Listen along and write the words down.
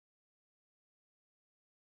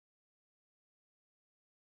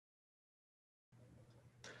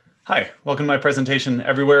Hi, welcome to my presentation,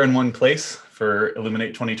 Everywhere in One Place for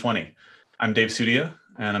Illuminate 2020. I'm Dave Sudia,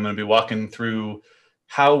 and I'm going to be walking through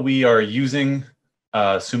how we are using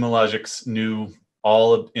Sumo Logic's new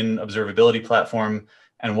all-in observability platform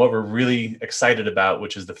and what we're really excited about,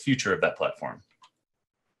 which is the future of that platform.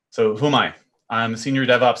 So who am I? I'm a senior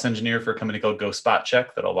DevOps engineer for a company called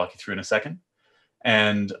GoSpotCheck that I'll walk you through in a second.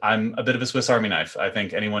 And I'm a bit of a Swiss Army knife. I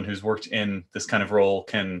think anyone who's worked in this kind of role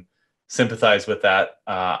can sympathize with that.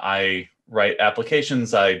 I write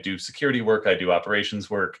applications, I do security work, I do operations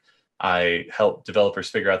work, I help developers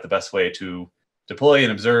figure out the best way to deploy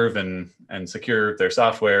and observe and secure their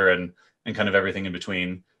software and kind of everything in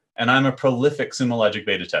between. And I'm a prolific Sumo Logic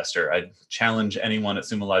beta tester. I challenge anyone at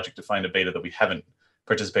Sumo Logic to find a beta that we haven't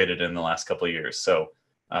participated in the last couple of years. So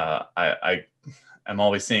I'm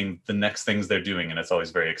always seeing the next things they're doing, and it's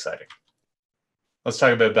always very exciting. Let's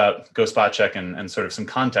talk a bit about GoSpotCheck and sort of some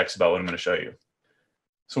context about what I'm going to show you.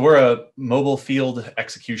 So we're a mobile field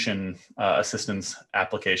execution assistance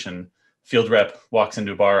application. Field rep walks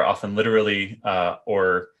into a bar, often literally,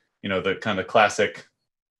 or the kind of classic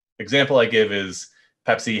example I give is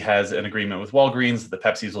Pepsi has an agreement with Walgreens that the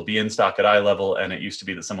Pepsis will be in stock at eye level, and it used to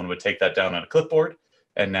be that someone would take that down on a clipboard.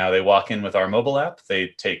 And now they walk in with our mobile app. They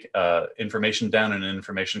take information down in an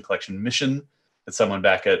information collection mission that someone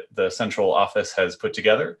back at the central office has put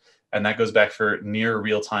together. And that goes back for near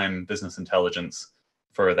real-time business intelligence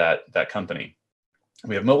for that company.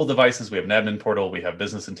 We have mobile devices, we have an admin portal, we have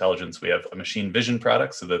business intelligence, we have a machine vision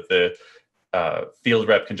product so that the field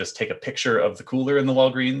rep can just take a picture of the cooler in the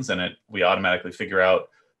Walgreens and we automatically figure out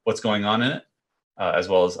what's going on in it. As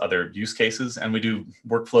well as other use cases. And we do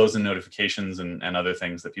workflows and notifications and other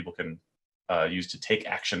things that people can use to take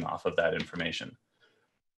action off of that information.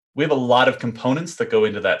 We have a lot of components that go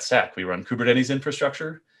into that stack. We run Kubernetes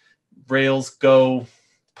infrastructure, Rails, Go,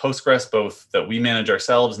 Postgres, both that we manage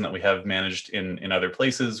ourselves and that we have managed in other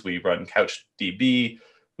places. We run CouchDB.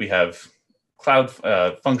 We have cloud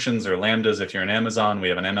functions or Lambdas if you're in Amazon. We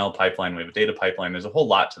have an ML pipeline. We have a data pipeline. There's a whole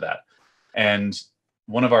lot to that. And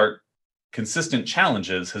one of our consistent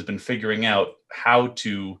challenges has been figuring out how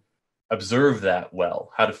to observe that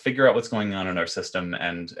well, how to figure out what's going on in our system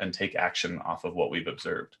and take action off of what we've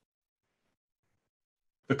observed.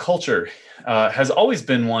 The culture has always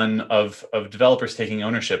been one of developers taking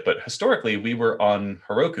ownership, but historically we were on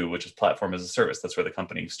Heroku, which is platform as a service. That's where the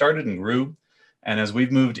company started and grew. And as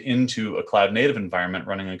we've moved into a cloud native environment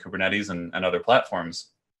running on Kubernetes and other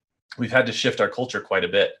platforms, we've had to shift our culture quite a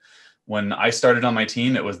bit. When I started on my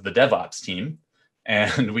team, it was the DevOps team,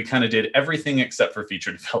 and we kind of did everything except for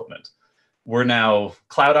feature development. We're now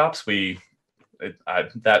Cloud Ops. That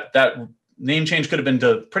name change could have been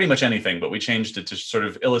to pretty much anything, but we changed it to sort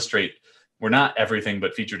of illustrate we're not everything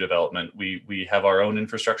but feature development. We have our own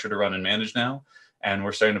infrastructure to run and manage now, and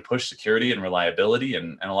we're starting to push security and reliability,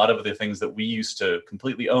 and a lot of the things that we used to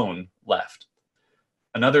completely own left.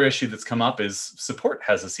 Another issue that's come up is support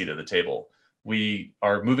has a seat at the table. We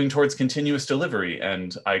are moving towards continuous delivery.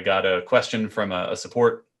 And I got a question from a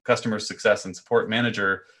support customer success and support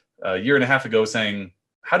manager a year and a half ago saying,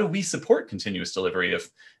 how do we support continuous delivery?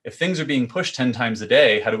 If things are being pushed 10 times a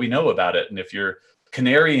day, how do we know about it? And if you're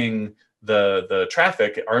canarying the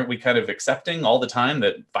traffic, aren't we kind of accepting all the time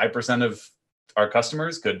that 5% of our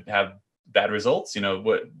customers could have bad results?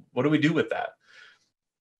 What do we do with that?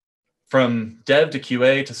 From dev to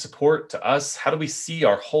QA to support to us, how do we see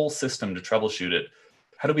our whole system to troubleshoot it?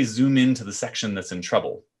 How do we zoom into the section that's in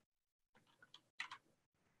trouble?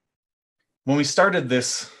 When we started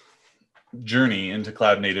this journey into the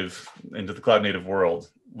cloud native world,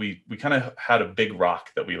 we kind of had a big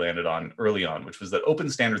rock that we landed on early on, which was that open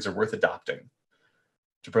standards are worth adopting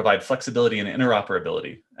to provide flexibility and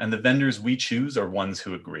interoperability. And the vendors we choose are ones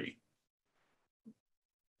who agree.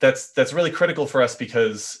 That's really critical for us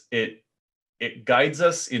because it guides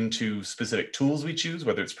us into specific tools we choose,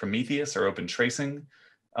 whether it's Prometheus or OpenTracing.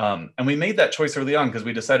 And we made that choice early on because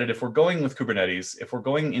we decided if we're going with Kubernetes, if we're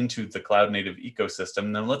going into the cloud native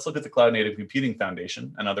ecosystem, then let's look at the Cloud Native Computing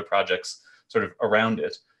Foundation and other projects sort of around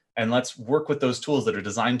it. And let's work with those tools that are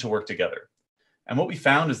designed to work together. And what we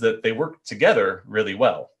found is that they work together really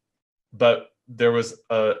well, but there was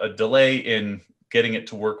a delay in getting it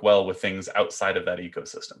to work well with things outside of that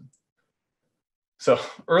ecosystem. So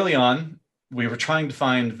early on, we were trying to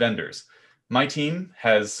find vendors. My team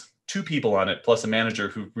has 2 people on it, plus a manager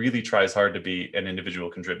who really tries hard to be an individual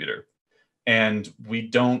contributor. And we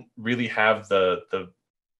don't really have the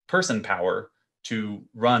person power to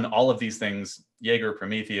run all of these things, Jaeger,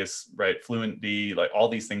 Prometheus, right, FluentD, like all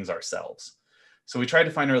these things ourselves. So we tried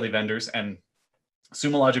to find early vendors, and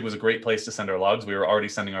Sumo Logic was a great place to send our logs. We were already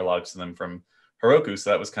sending our logs to them from Heroku, so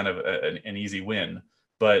that was kind of an easy win.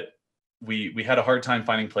 But we had a hard time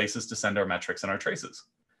finding places to send our metrics and our traces.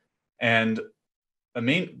 And a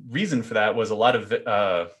main reason for that was a lot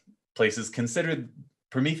of places considered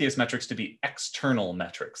Prometheus metrics to be external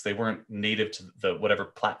metrics. They weren't native to the whatever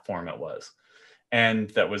platform it was. And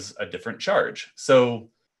that was a different charge. So,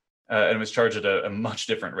 and it was charged at a much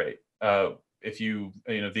different rate. If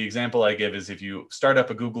the example I give is if you start up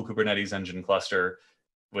a Google Kubernetes engine cluster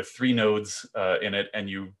with 3 nodes in it and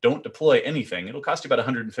you don't deploy anything, it'll cost you about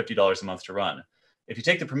 $150 a month to run. If you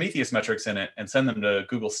take the Prometheus metrics in it and send them to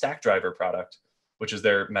Google Stackdriver product, which is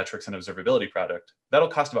their metrics and observability product, that'll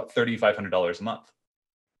cost about $3,500 a month.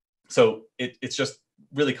 So it's just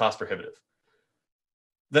really cost prohibitive.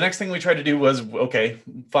 The next thing we tried to do was, okay,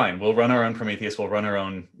 fine, we'll run our own Prometheus, we'll run our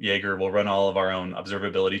own Jaeger, we'll run all of our own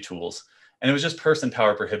observability tools. And it was just person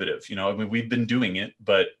power prohibitive. I mean, we've been doing it,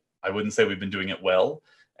 but I wouldn't say we've been doing it well.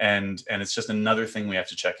 And it's just another thing we have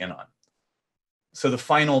to check in on. So the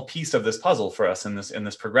final piece of this puzzle for us in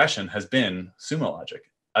this progression has been Sumo Logic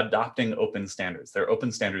adopting open standards. They're open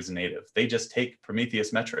standards native. They just take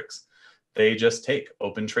Prometheus metrics. They just take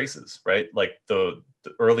open traces, right? Like the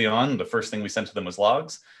early on, the first thing we sent to them was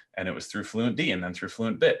logs, and it was through FluentD and then through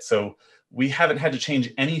FluentBit. So we haven't had to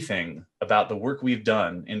change anything about the work we've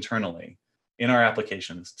done internally in our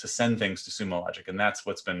applications to send things to Sumo Logic. And that's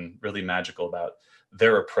what's been really magical about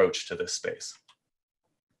their approach to this space.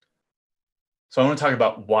 So I want to talk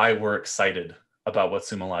about why we're excited about what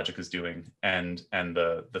Sumo Logic is doing and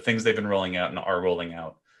the things they've been rolling out and are rolling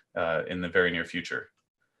out in the very near future.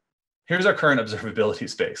 Here's our current observability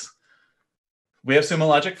space. We have Sumo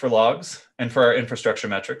Logic for logs and for our infrastructure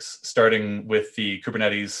metrics, starting with the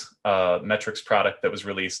Kubernetes metrics product that was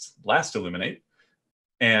released last Illuminate.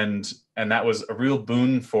 And that was a real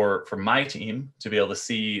boon for my team to be able to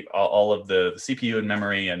see all of the CPU and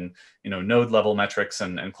memory and node level metrics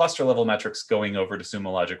and cluster level metrics going over to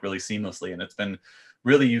Sumo Logic really seamlessly. And it's been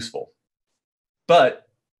really useful. But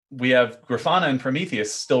we have Grafana and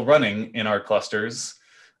Prometheus still running in our clusters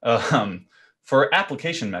for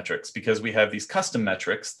application metrics, because we have these custom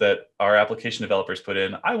metrics that our application developers put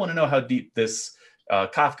in. I want to know how deep this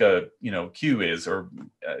Kafka queue is, or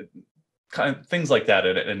kind of things like that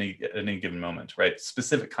at any given moment, right?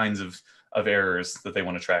 Specific kinds of errors that they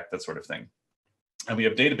want to track, that sort of thing. And we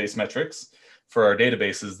have database metrics for our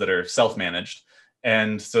databases that are self-managed.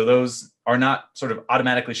 And so those are not sort of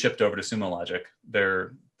automatically shipped over to Sumo Logic.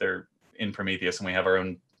 They're in Prometheus, and we have our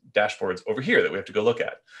own dashboards over here that we have to go look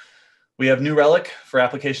at. We have New Relic for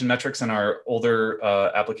application metrics in our older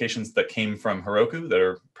applications that came from Heroku that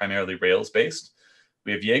are primarily Rails-based.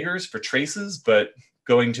 We have Jaegers for traces, but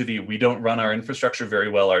going to we don't run our infrastructure very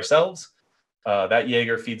well ourselves. That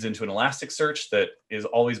Jaeger feeds into an Elasticsearch that is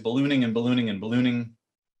always ballooning and ballooning and ballooning.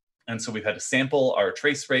 And so we've had to sample our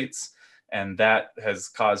trace rates, and that has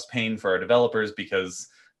caused pain for our developers because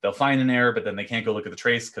they'll find an error, but then they can't go look at the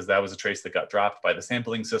trace because that was a trace that got dropped by the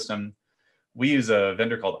sampling system. We use a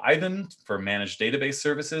vendor called Ivan for managed database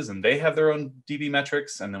services, and they have their own DB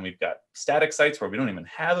metrics. And then we've got static sites where we don't even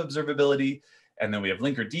have observability. And then we have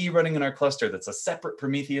Linkerd running in our cluster that's a separate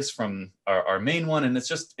Prometheus from our main one. And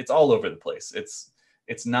it's all over the place.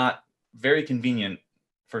 It's not very convenient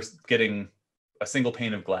for getting a single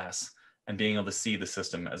pane of glass and being able to see the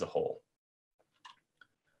system as a whole.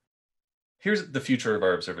 Here's the future of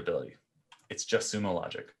our observability. It's just Sumo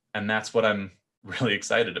Logic. And that's what I'm really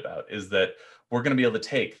excited about, is that we're going to be able to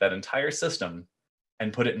take that entire system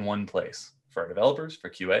and put it in one place for our developers, for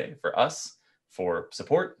QA, for us, for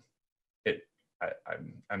support.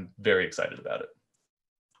 I'm very excited about it.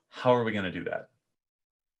 How are we going to do that?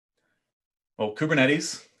 Well,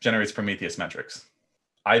 Kubernetes generates Prometheus metrics.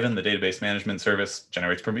 Ivan, the database management service,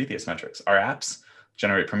 generates Prometheus metrics. Our apps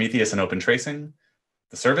generate Prometheus and OpenTracing.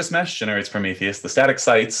 The service mesh generates Prometheus. The static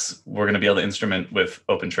sites, we're going to be able to instrument with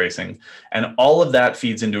OpenTracing. And all of that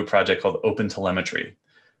feeds into a project called OpenTelemetry.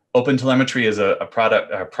 OpenTelemetry is a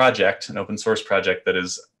project, an open source project that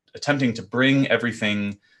is attempting to bring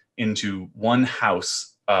everything into one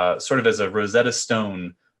house, sort of as a Rosetta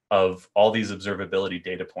Stone of all these observability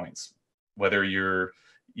data points, whether you're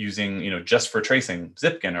using, just for tracing,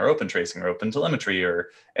 Zipkin or OpenTracing or OpenTelemetry or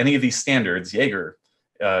any of these standards, Jaeger.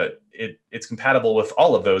 It's compatible with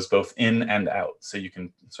all of those, both in and out. So you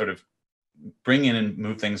can sort of bring in and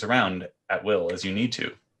move things around at will as you need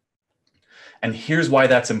to. And here's why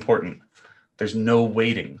that's important. There's no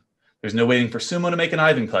waiting. There's no waiting for Sumo to make an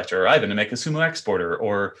Ivan collector, or Ivan to make a Sumo exporter,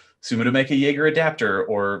 or Sumo to make a Jaeger adapter,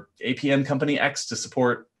 or APM company X to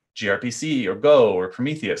support gRPC or Go or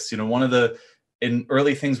Prometheus. One of the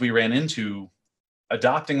early things we ran into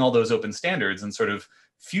adopting all those open standards and sort of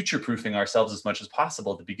future-proofing ourselves as much as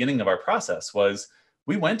possible at the beginning of our process was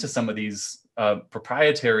we went to some of these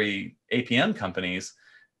proprietary APM companies,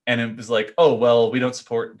 and it was like, oh, well, we don't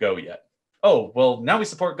support Go yet. Oh, well, now we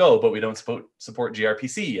support Go, but we don't support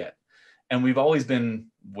gRPC yet. And we've always been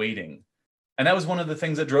waiting. And that was one of the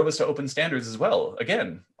things that drove us to open standards as well.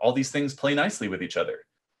 Again, all these things play nicely with each other.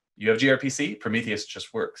 You have gRPC, Prometheus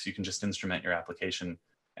just works. You can just instrument your application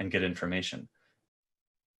and get information.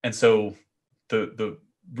 And so the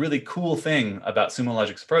really cool thing about Sumo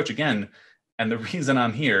Logic's approach, again, and the reason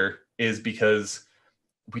I'm here is because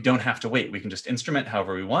we don't have to wait. We can just instrument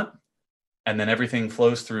however we want, and then everything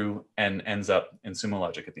flows through and ends up in Sumo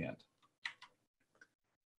Logic at the end.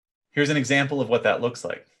 Here's an example of what that looks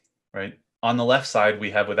like, right? On the left side,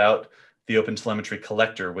 we have without the OpenTelemetry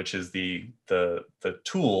collector, which is the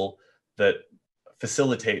tool that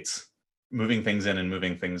facilitates moving things in and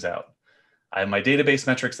moving things out. I have my database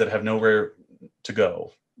metrics that have nowhere to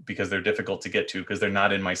go because they're difficult to get to because they're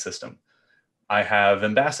not in my system. I have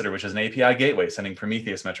Ambassador, which is an API gateway sending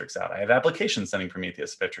Prometheus metrics out. I have applications sending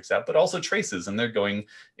Prometheus metrics out, but also traces, and they're going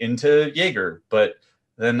into Jaeger. But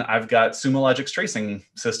then I've got Sumo Logic's tracing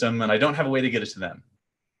system, and I don't have a way to get it to them.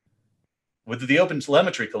 With the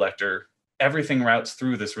OpenTelemetry collector, everything routes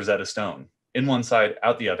through this Rosetta Stone, in one side,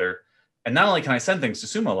 out the other. And not only can I send things to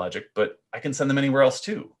Sumo Logic, but I can send them anywhere else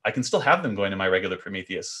too. I can still have them going to my regular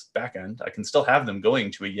Prometheus backend. I can still have them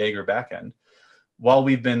going to a Jaeger backend. While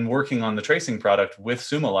we've been working on the tracing product with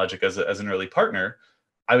Sumo Logic as an early partner,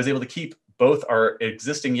 I was able to keep both our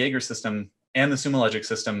existing Jaeger system and the Sumo Logic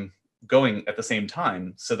system going at the same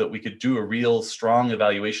time so that we could do a real strong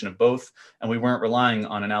evaluation of both, and we weren't relying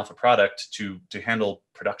on an alpha product to handle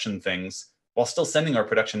production things while still sending our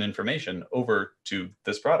production information over to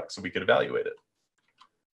this product so we could evaluate it.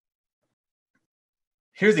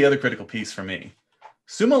 Here's the other critical piece for me.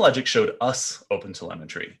 Sumo Logic showed us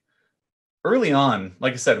OpenTelemetry. Early on,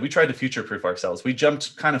 like I said, we tried to future-proof ourselves. We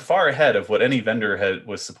jumped kind of far ahead of what any vendor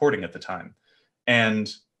was supporting at the time.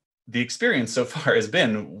 And the experience so far has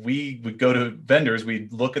been, we would go to vendors,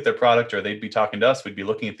 we'd look at their product, or they'd be talking to us, we'd be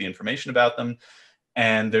looking at the information about them,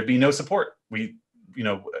 and there'd be no support. We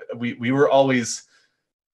were always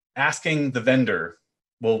asking the vendor,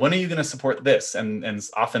 well, when are you going to support this? And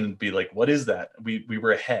often be like, what is that? We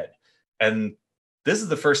were ahead. And this is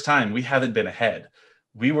the first time we haven't been ahead.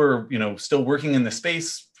 We were, still working in the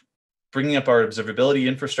space, bringing up our observability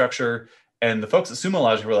infrastructure. And the folks at Sumo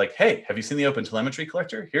Logic were like, hey, have you seen the OpenTelemetry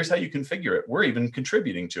collector? Here's how you configure it. We're even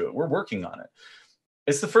contributing to it. We're working on it.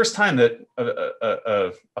 It's the first time that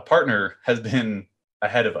a partner has been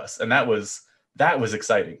ahead of us. And that was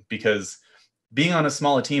exciting, because being on as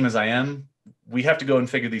small a team as I am, we have to go and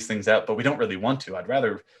figure these things out, but we don't really want to. I'd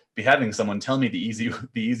rather be having someone tell me the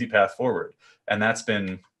easy path forward. And that's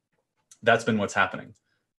been what's happening.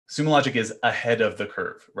 Sumo Logic is ahead of the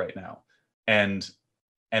curve right now. And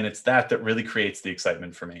it's that really creates the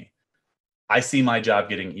excitement for me. I see my job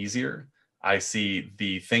getting easier. I see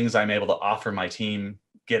the things I'm able to offer my team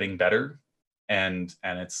getting better, and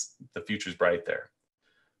it's the future's bright there.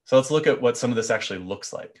 So let's look at what some of this actually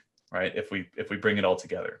looks like, right? If we bring it all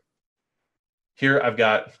together. Here I've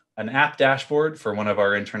got an app dashboard for one of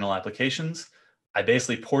our internal applications. I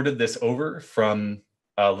basically ported this over from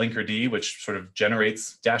Linkerd, which sort of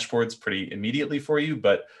generates dashboards pretty immediately for you,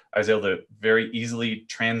 but I was able to very easily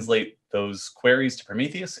translate those queries to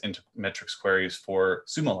Prometheus into metrics queries for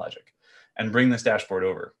Sumo Logic and bring this dashboard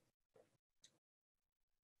over.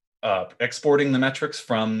 Exporting the metrics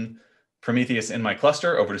from Prometheus in my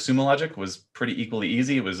cluster over to Sumo Logic was pretty equally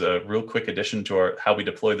easy. It was a real quick addition to how we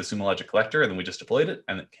deploy the Sumo Logic collector, and then we just deployed it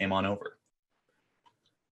and it came on over.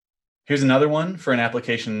 Here's another one for an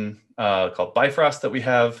application called Bifrost that we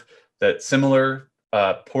have, that similar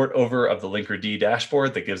port over of the Linkerd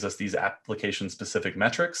dashboard that gives us these application-specific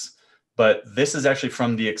metrics. But this is actually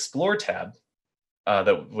from the Explore tab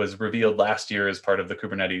that was revealed last year as part of the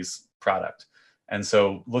Kubernetes product. And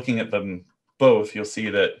so looking at them both, you'll see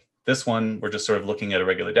that this one, we're just sort of looking at a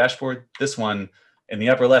regular dashboard. This one, in the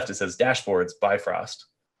upper left, it says Dashboards Bifrost,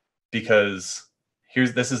 because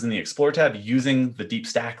this is in the Explore tab using the deep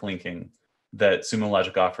stack linking that Sumo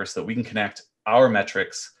Logic offers, so that we can connect our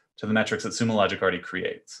metrics to the metrics that Sumo Logic already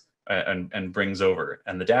creates and brings over,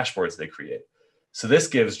 and the dashboards they create. So this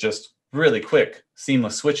gives just really quick,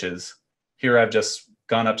 seamless switches. Here I've just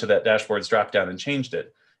gone up to that dashboards dropdown and changed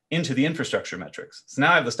it into the infrastructure metrics. So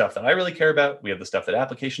now I have the stuff that I really care about. We have the stuff that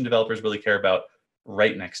application developers really care about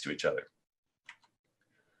right next to each other.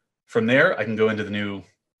 From there, I can go into the new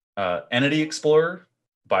Entity Explorer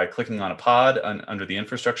by clicking on a pod under the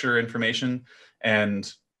infrastructure information.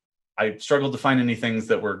 And I struggled to find any things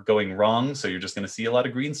that were going wrong. So you're just going to see a lot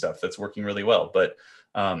of green stuff that's working really well. But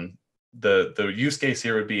the use case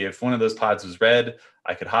here would be if one of those pods was red,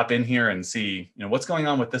 I could hop in here and see, what's going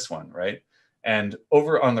on with this one, right? And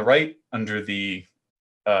over on the right, under the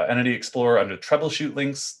Entity Explorer, under troubleshoot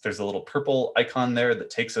links, there's a little purple icon there that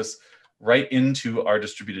takes us right into our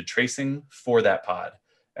distributed tracing for that pod.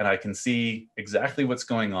 And I can see exactly what's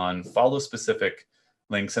going on, follow specific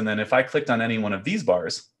links. And then if I clicked on any one of these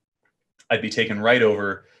bars, I'd be taken right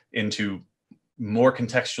over into more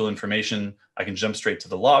contextual information. I can jump straight to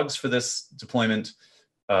the logs for this deployment,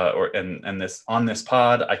 and this on this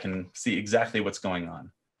pod, I can see exactly what's going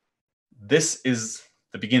on. This is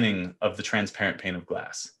the beginning of the transparent pane of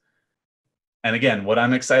glass. And again, what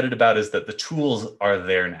I'm excited about is that the tools are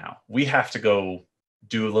there now. We have to go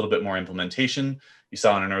do a little bit more implementation. You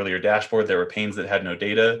saw on an earlier dashboard, there were panes that had no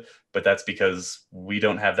data, but that's because we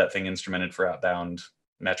don't have that thing instrumented for outbound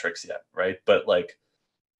metrics yet, right? But like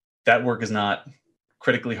that work is not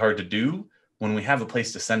critically hard to do when we have a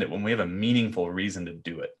place to send it, when we have a meaningful reason to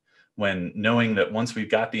do it, when knowing that once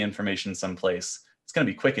we've got the information someplace, it's going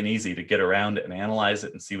to be quick and easy to get around and analyze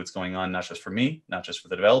it and see what's going on, not just for me, not just for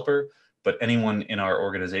the developer, but anyone in our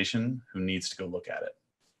organization who needs to go look at it.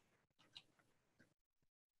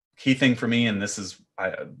 Key thing for me, and this is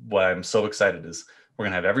why I'm so excited, is we're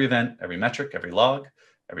going to have every event, every metric, every log,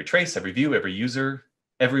 every trace, every view, every user,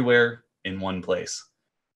 everywhere in one place.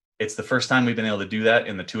 It's the first time we've been able to do that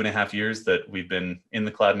in the 2.5 years that we've been in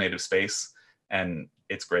the cloud native space, and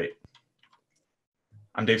it's great.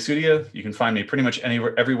 I'm Dave Sudia. You can find me pretty much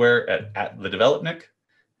anywhere, everywhere at the Developnik,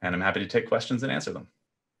 and I'm happy to take questions and answer them.